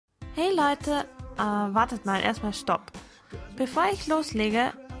Hey Leute, wartet mal, erstmal Stopp. Bevor ich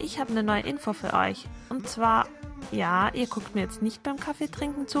loslege, ich habe eine neue Info für euch. Und zwar, ja, ihr guckt mir jetzt nicht beim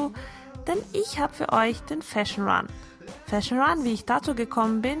Kaffeetrinken zu, denn ich habe für euch den Fashion Run. Fashion Run, wie ich dazu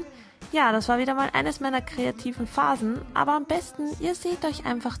gekommen bin, ja, das war wieder mal eines meiner kreativen Phasen, aber am besten, ihr seht euch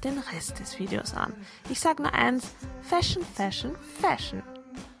einfach den Rest des Videos an. Ich sag nur eins, Fashion, Fashion, Fashion.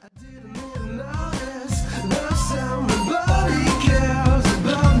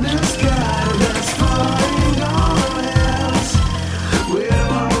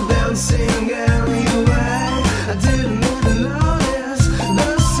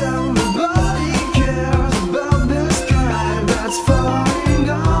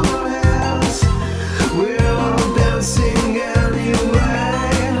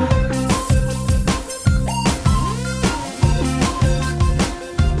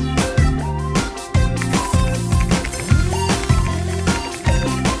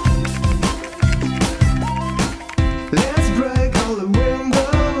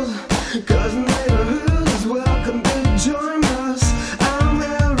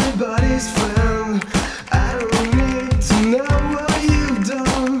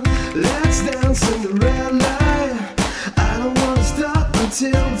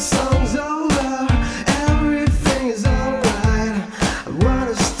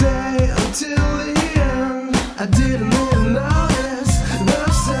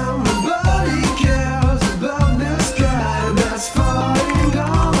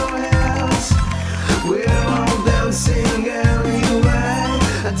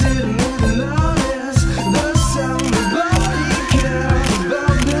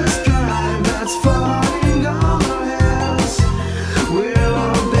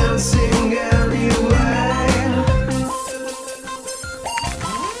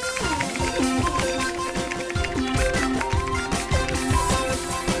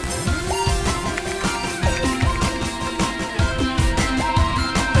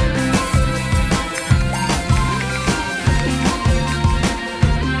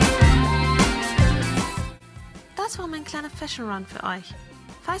 Das war mein kleiner Fashion Run für euch.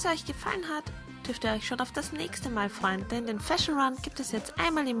 Falls er euch gefallen hat, dürft ihr euch schon auf das nächste Mal freuen, denn den Fashion Run gibt es jetzt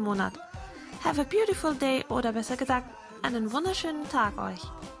einmal im Monat. Have a beautiful day oder besser gesagt, einen wunderschönen Tag euch.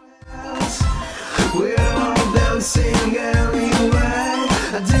 We're all dancing anyway.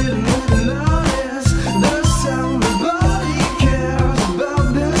 I didn't